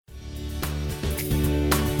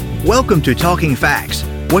Welcome to Talking Facts,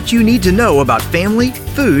 what you need to know about family,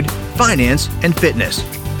 food, finance, and fitness.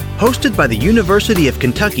 Hosted by the University of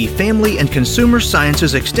Kentucky Family and Consumer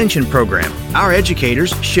Sciences Extension Program, our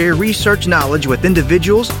educators share research knowledge with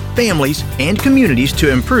individuals, families, and communities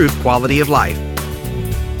to improve quality of life.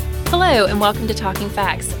 Hello and welcome to Talking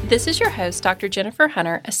Facts. This is your host, Dr. Jennifer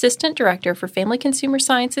Hunter, Assistant Director for Family Consumer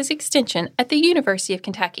Sciences Extension at the University of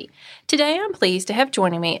Kentucky. Today I'm pleased to have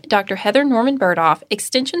joining me Dr. Heather Norman Burdoff,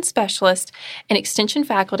 Extension Specialist and Extension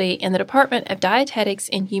Faculty in the Department of Dietetics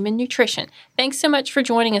and Human Nutrition. Thanks so much for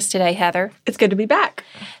joining us today, Heather. It's good to be back.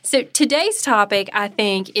 So today's topic, I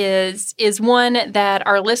think, is one that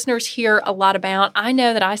our listeners hear a lot about. I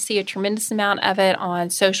know that I see a tremendous amount of it on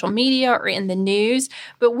social media or in the news,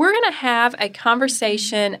 but we're going to have a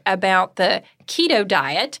conversation about the keto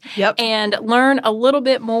diet and learn a little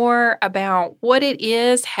bit more about what it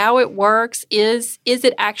is, how it works, is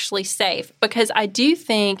it actually safe? Because I do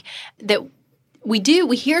think that we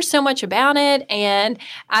hear so much about it, and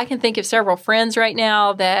I can think of several friends right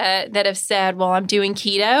now that have said, well, I'm doing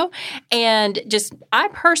keto, and I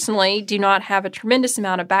personally do not have a tremendous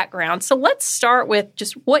amount of background. So let's start with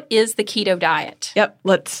just what is the keto diet? Yep,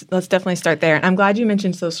 let's definitely start there. I'm glad you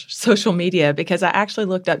mentioned social media because I actually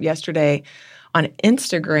looked up yesterday on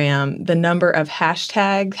Instagram the number of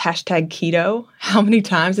hashtag keto, how many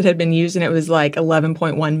times it had been used, and it was like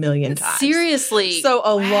 11.1 million times. Seriously? So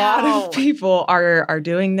a lot of people are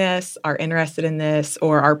doing this, are interested in this,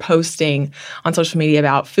 or are posting on social media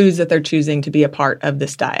about foods that they're choosing to be a part of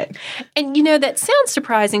this diet. And that sounds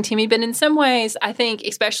surprising to me, but in some ways, I think,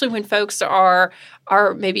 especially when folks are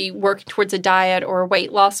maybe working towards a diet or a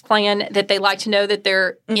weight loss plan, that they like to know that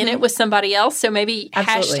they're in it with somebody else. So maybe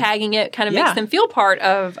hashtagging it kind of makes them feel part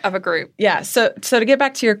of a group. Yeah. So to get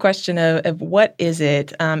back to your question of what is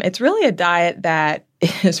it, it's really a diet that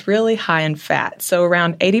is really high in fat. So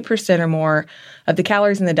around 80% or more of the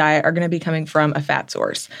calories in the diet are going to be coming from a fat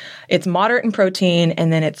source. It's moderate in protein,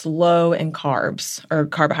 and then it's low in carbs or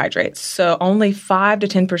carbohydrates. So only 5 to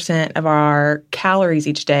 10% of our calories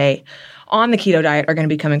each day on the keto diet are going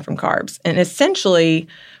to be coming from carbs. And essentially,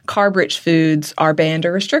 carb-rich foods are banned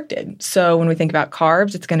or restricted. So when we think about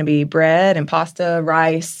carbs, it's going to be bread and pasta,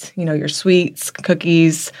 rice, your sweets,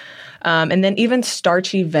 cookies, and then even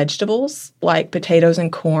starchy vegetables like potatoes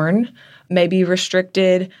and corn may be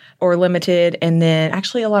restricted or limited. And then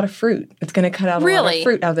actually a lot of fruit. It's going to cut out a lot of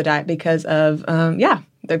fruit out of the diet because of,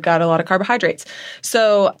 they've got a lot of carbohydrates.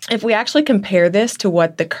 So if we actually compare this to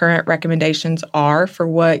what the current recommendations are for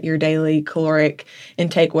what your daily caloric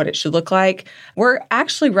intake, what it should look like, we're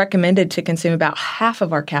actually recommended to consume about half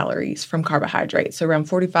of our calories from carbohydrates, so around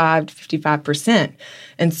 45 to 55%.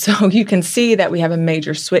 And so you can see that we have a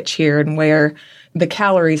major switch here in where the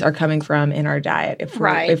calories are coming from in our diet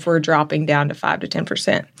if we're dropping down to 5 to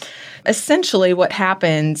 10%. Essentially, what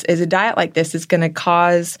happens is a diet like this is going to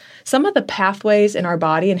cause some of the pathways in our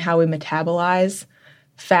body and how we metabolize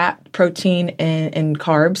fat, protein, and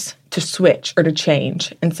carbs to switch or to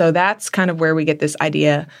change. And so that's kind of where we get this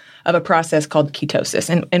idea of a process called ketosis.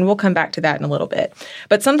 And we'll come back to that in a little bit.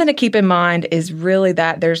 But something to keep in mind is really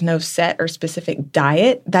that there's no set or specific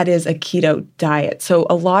diet that is a keto diet. So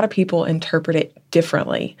a lot of people interpret it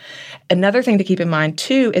differently. Another thing to keep in mind,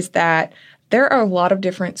 too, is that there are a lot of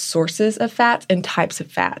different sources of fats and types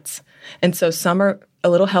of fats. And so some are a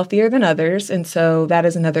little healthier than others. And so that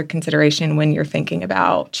is another consideration when you're thinking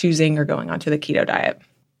about choosing or going onto the keto diet.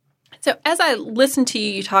 So as I listen to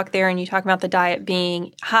you talk there and you talk about the diet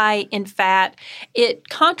being high in fat, it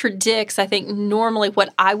contradicts, I think, normally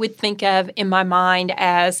what I would think of in my mind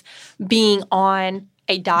as being on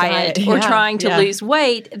a diet or trying to lose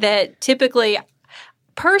weight, that typically,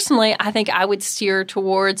 personally, I think I would steer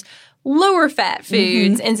towards lower fat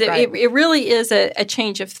foods. And so it really is a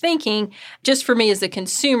change of thinking just for me as a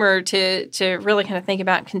consumer to really kind of think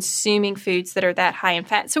about consuming foods that are that high in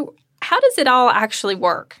fat. So how does it all actually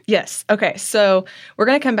work? Yes. Okay. So we're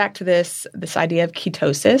going to come back to this idea of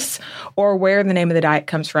ketosis, or where the name of the diet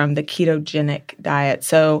comes from, the ketogenic diet.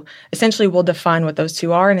 So essentially we'll define what those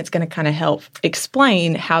two are, and it's going to kind of help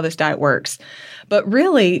explain how this diet works. But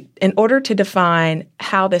really, in order to define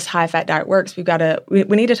how this high-fat diet works, we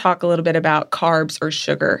need to talk a little bit about carbs or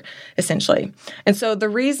sugar, essentially. And so the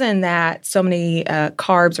reason that so many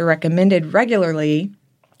carbs are recommended regularly,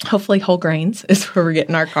 hopefully whole grains is where we're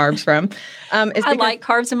getting our carbs from. I like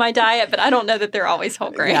carbs in my diet, but I don't know that they're always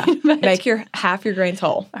whole grain. Yeah. Make half your grains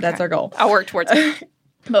whole. Okay. That's our goal. I'll work towards it.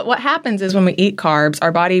 But what happens is when we eat carbs,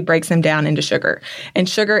 our body breaks them down into sugar. And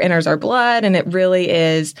sugar enters our blood, and it really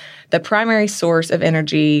is the primary source of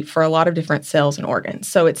energy for a lot of different cells and organs.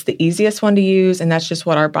 So it's the easiest one to use, and that's just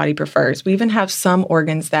what our body prefers. We even have some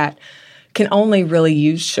organs that can only really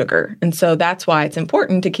use sugar. And so that's why it's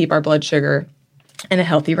important to keep our blood sugar in a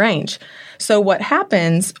healthy range. So what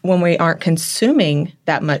happens when we aren't consuming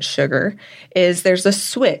that much sugar is there's a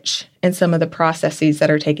switch in some of the processes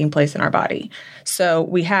that are taking place in our body. So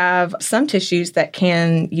we have some tissues that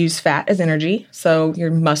can use fat as energy, so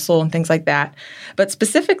your muscle and things like that. But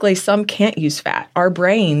specifically, some can't use fat. Our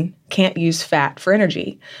brain can't use fat for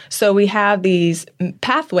energy. So we have these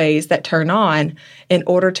pathways that turn on in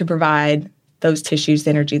order to provide those tissues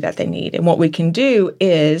the energy that they need. And what we can do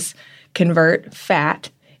is convert fat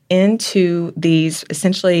into these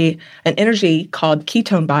essentially an energy called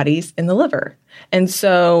ketone bodies in the liver. And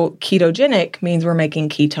so ketogenic means we're making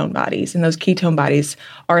ketone bodies, and those ketone bodies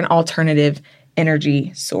are an alternative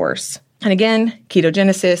energy source. And again,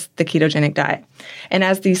 ketogenesis, the ketogenic diet. And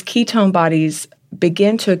as these ketone bodies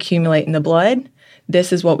begin to accumulate in the blood,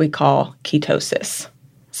 this is what we call ketosis.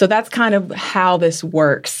 So that's kind of how this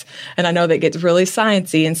works. And I know that gets really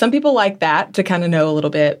sciencey, and some people like that to kind of know a little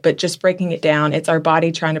bit, but just breaking it down, it's our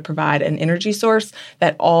body trying to provide an energy source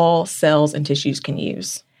that all cells and tissues can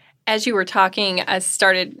use. As you were talking, I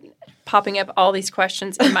started popping up all these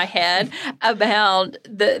questions in my head about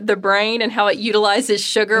the brain and how it utilizes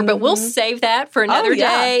sugar, but we'll save that for another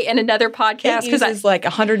day and another podcast. It uses like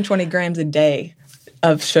 120 grams a day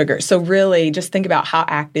of sugar. So really just think about how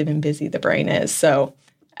active and busy the brain is.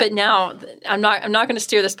 But now I'm not going to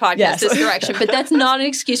steer this podcast this direction. But that's not an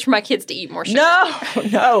excuse for my kids to eat more sugar.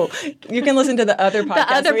 No. You can listen to the other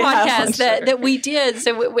podcast. that we did.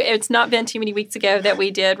 So it's not been too many weeks ago that we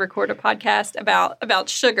did record a podcast about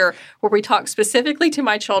sugar, where we talked specifically to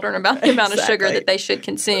my children about the amount of sugar that they should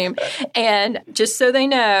consume. And just so they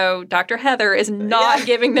know, Dr. Heather is not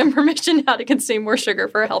giving them permission now to consume more sugar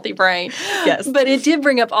for a healthy brain. Yes. But it did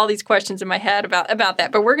bring up all these questions in my head about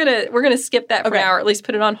that. But we're gonna skip that for now, or at least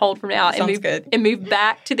put it on hold from now and move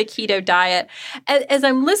back to the keto diet. As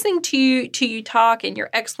I'm listening to you talk and your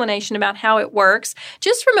explanation about how it works,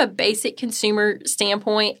 just from a basic consumer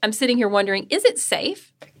standpoint, I'm sitting here wondering, is it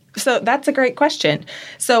safe? So that's a great question.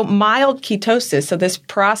 So mild ketosis, so this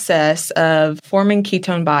process of forming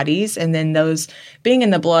ketone bodies and then those being in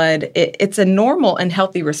the blood, it's a normal and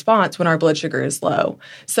healthy response when our blood sugar is low.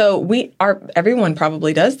 So everyone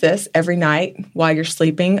probably does this every night while you're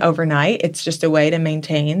sleeping overnight. It's just a way to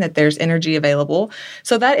maintain that there's energy available.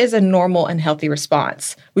 So that is a normal and healthy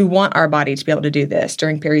response. We want our body to be able to do this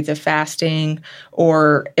during periods of fasting,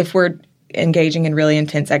 or if we're engaging in really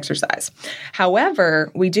intense exercise. However,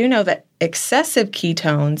 we do know that excessive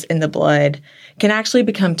ketones in the blood can actually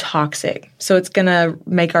become toxic. So it's going to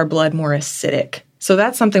make our blood more acidic. So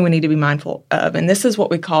that's something we need to be mindful of. And this is what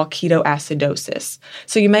we call ketoacidosis.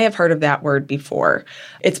 So you may have heard of that word before.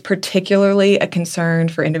 It's particularly a concern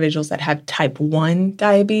for individuals that have type 1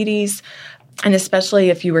 diabetes. And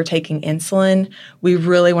especially if you were taking insulin, we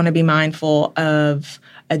really want to be mindful of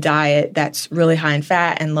a diet that's really high in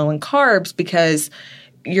fat and low in carbs, because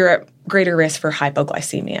you're at greater risk for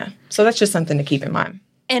hypoglycemia. So that's just something to keep in mind.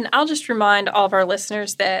 And I'll just remind all of our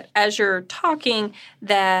listeners that as you're talking,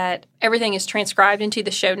 that everything is transcribed into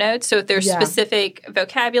the show notes. So if there's specific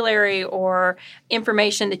vocabulary or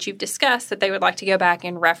information that you've discussed that they would like to go back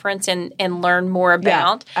and reference and learn more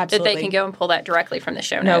about, that they can go and pull that directly from the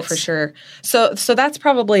show notes. No, for sure. So that's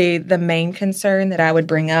probably the main concern that I would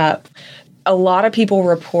bring up. A lot of people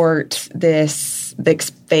report this,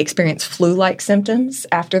 they experience flu-like symptoms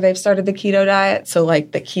after they've started the keto diet. So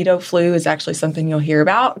like the keto flu is actually something you'll hear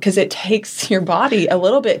about, because it takes your body a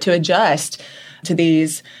little bit to adjust to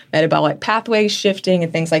these metabolic pathways shifting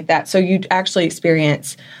and things like that. So you actually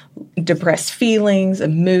experience depressed feelings, a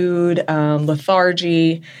mood,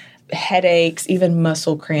 lethargy, headaches, even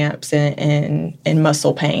muscle cramps and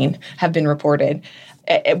muscle pain have been reported.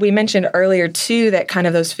 We mentioned earlier, too, that kind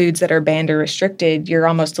of those foods that are banned or restricted, you're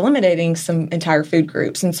almost eliminating some entire food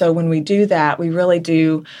groups. And so when we do that, we really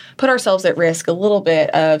do put ourselves at risk a little bit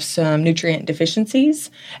of some nutrient deficiencies.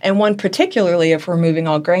 And one particularly, if we're removing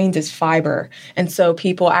all grains, is fiber. And so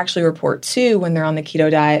people actually report, too, when they're on the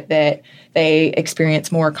keto diet, that they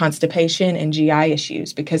experience more constipation and GI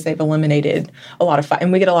issues because they've eliminated a lot of fiber.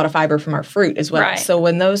 And we get a lot of fiber from our fruit as well. Right. So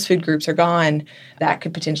when those food groups are gone, that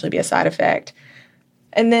could potentially be a side effect.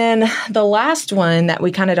 And then the last one that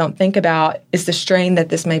we kind of don't think about is the strain that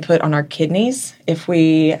this may put on our kidneys if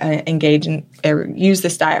we engage in or use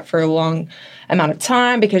this diet for a long amount of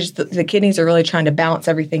time, because the kidneys are really trying to balance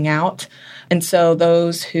everything out. And so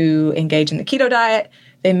those who engage in the keto diet,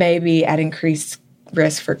 they may be at increased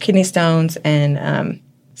risk for kidney stones and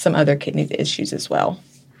some other kidney issues as well.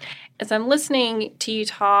 As I'm listening to you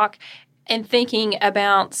talk and thinking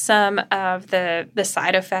about some of the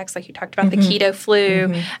side effects, like you talked about the keto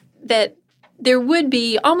flu, that there would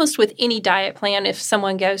be almost with any diet plan, if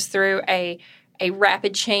someone goes through a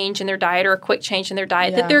rapid change in their diet or a quick change in their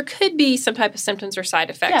diet, that there could be some type of symptoms or side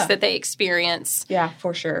effects that they experience. Yeah,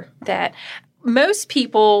 for sure. That most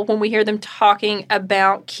people, when we hear them talking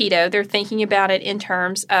about keto, they're thinking about it in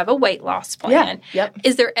terms of a weight loss plan. Yeah. Yep.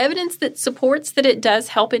 Is there evidence that supports that it does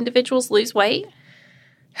help individuals lose weight?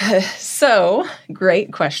 So,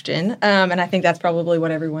 great question. And I think that's probably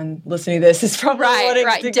what everyone listening to this is probably wanting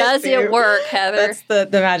to get Does to. it work, Heather? That's the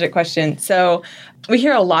magic question. So, we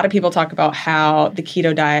hear a lot of people talk about how the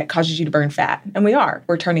keto diet causes you to burn fat. And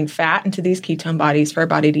we're turning fat into these ketone bodies for our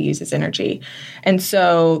body to use as energy. And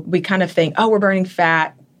so we kind of think, we're burning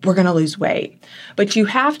fat, we're going to lose weight. But you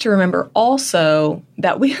have to remember also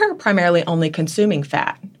that we are primarily only consuming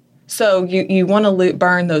fat. So you want to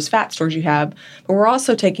burn those fat stores you have, but we're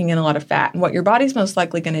also taking in a lot of fat. And what your body's most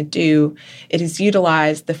likely going to do is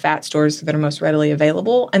utilize the fat stores that are most readily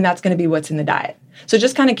available, and that's going to be what's in the diet. So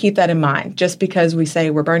just kind of keep that in mind. Just because we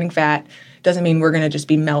say we're burning fat doesn't mean we're going to just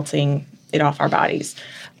be melting it off our bodies.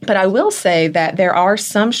 But I will say that there are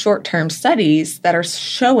some short-term studies that are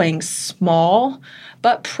showing small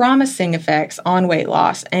but promising effects on weight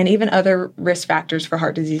loss and even other risk factors for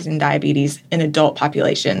heart disease and diabetes in adult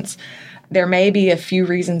populations. There may be a few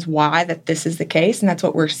reasons why that this is the case, and that's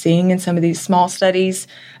what we're seeing in some of these small studies.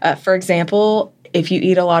 For example, if you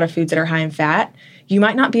eat a lot of foods that are high in fat, you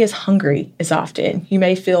might not be as hungry as often. You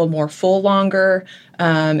may feel more full longer,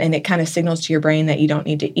 and it kind of signals to your brain that you don't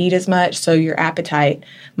need to eat as much, so your appetite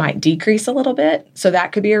might decrease a little bit. So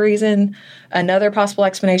that could be a reason. Another possible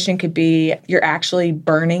explanation could be you're actually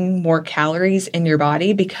burning more calories in your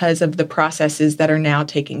body because of the processes that are now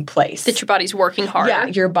taking place. That your body's working harder. Yeah,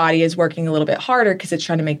 your body is working a little bit harder because it's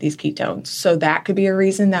trying to make these ketones. So that could be a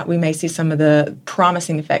reason that we may see some of the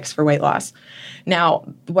promising effects for weight loss.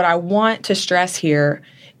 Now, what I want to stress here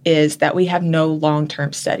is that we have no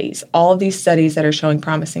long-term studies. All of these studies that are showing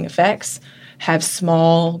promising effects have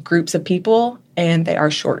small groups of people, and they are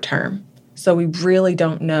short-term. So we really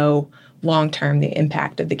don't know long-term the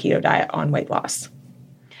impact of the keto diet on weight loss.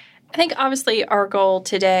 I think obviously our goal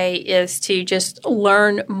today is to just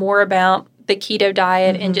learn more about the keto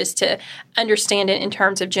diet and just to understand it in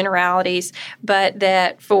terms of generalities, but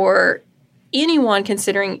that for anyone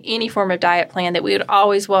considering any form of diet plan, that we would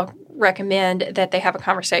always recommend that they have a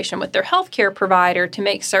conversation with their healthcare provider to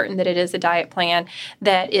make certain that it is a diet plan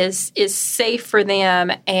that is safe for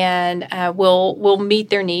them and will meet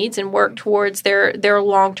their needs and work towards their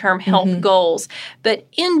long-term health goals. But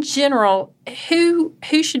in general, who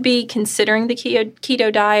should be considering the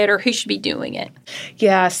keto diet, or who should be doing it?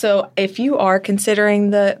 Yeah, so if you are considering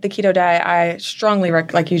the keto diet, I strongly,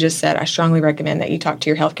 like you just said, I strongly recommend that you talk to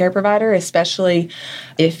your healthcare provider, especially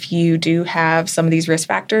if you do have some of these risk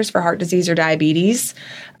factors for heart disease or diabetes.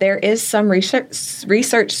 There is some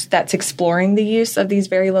research that's exploring the use of these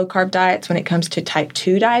very low-carb diets when it comes to type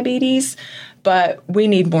 2 diabetes, but we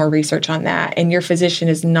need more research on that, and your physician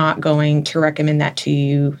is not going to recommend that to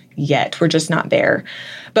you yet. We're just not there.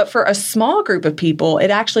 But for a small group of people,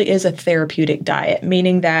 it actually is a therapeutic diet,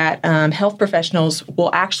 meaning that health professionals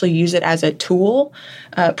will actually use it as a tool,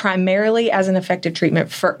 primarily as an effective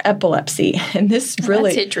treatment for epilepsy. And this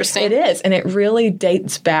really— That's interesting. It is, and it really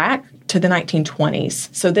dates back to the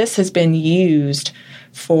 1920s. So this has been used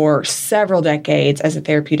for several decades as a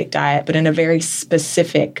therapeutic diet, but in a very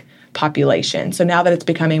specific population. So now that it's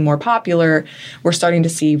becoming more popular, we're starting to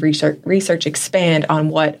see research expand on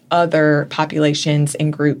what other populations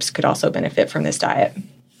and groups could also benefit from this diet.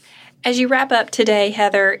 As you wrap up today,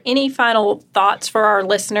 Heather, any final thoughts for our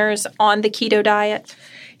listeners on the keto diet?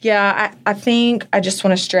 Yeah, I think I just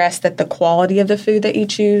want to stress that the quality of the food that you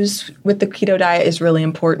choose with the keto diet is really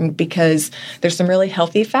important, because there's some really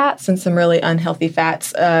healthy fats and some really unhealthy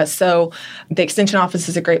fats. So the Extension Office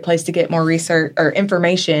is a great place to get more research or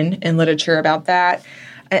information and literature about that.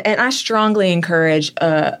 And I strongly encourage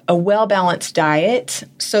a well-balanced diet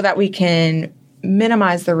so that we can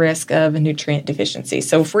minimize the risk of a nutrient deficiency.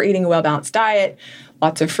 So if we're eating a well-balanced diet,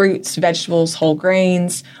 lots of fruits, vegetables, whole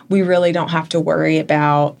grains, we really don't have to worry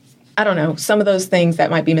about, some of those things that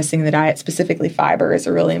might be missing in the diet. Specifically, fiber is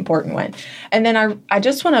a really important one. And then I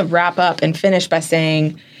just want to wrap up and finish by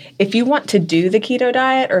saying, if you want to do the keto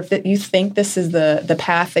diet, or if you think this is the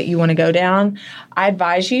path that you want to go down, I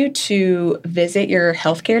advise you to visit your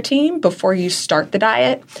healthcare team before you start the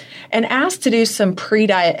diet and ask to do some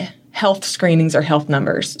pre-diet health screenings or health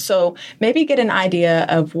numbers. So maybe get an idea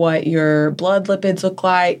of what your blood lipids look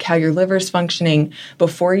like, how your liver's functioning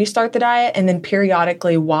before you start the diet, and then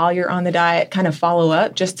periodically while you're on the diet, kind of follow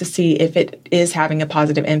up just to see if it is having a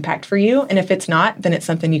positive impact for you. And if it's not, then it's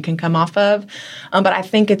something you can come off of. But I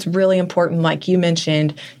think it's really important, like you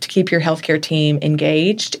mentioned, to keep your healthcare team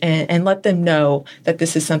engaged and let them know that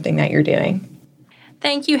this is something that you're doing.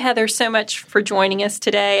 Thank you, Heather, so much for joining us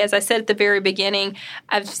today. As I said at the very beginning,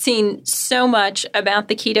 I've seen so much about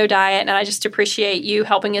the keto diet, and I just appreciate you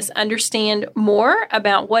helping us understand more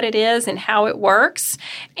about what it is and how it works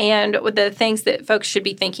and the things that folks should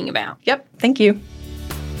be thinking about. Yep. Thank you.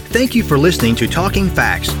 Thank you for listening to Talking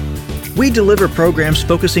Facts. We deliver programs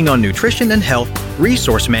focusing on nutrition and health,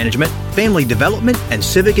 resource management, family development, and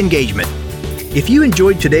civic engagement. If you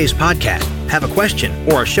enjoyed today's podcast, have a question,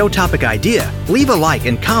 or a show topic idea, leave a like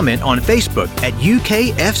and comment on Facebook at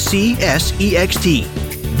UKFCSEXT.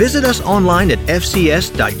 Visit us online at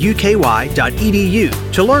fcs.uky.edu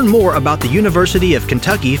to learn more about the University of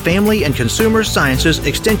Kentucky Family and Consumer Sciences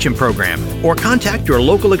Extension Program, or contact your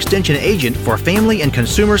local extension agent for Family and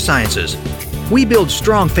Consumer Sciences. We build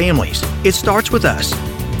strong families. It starts with us.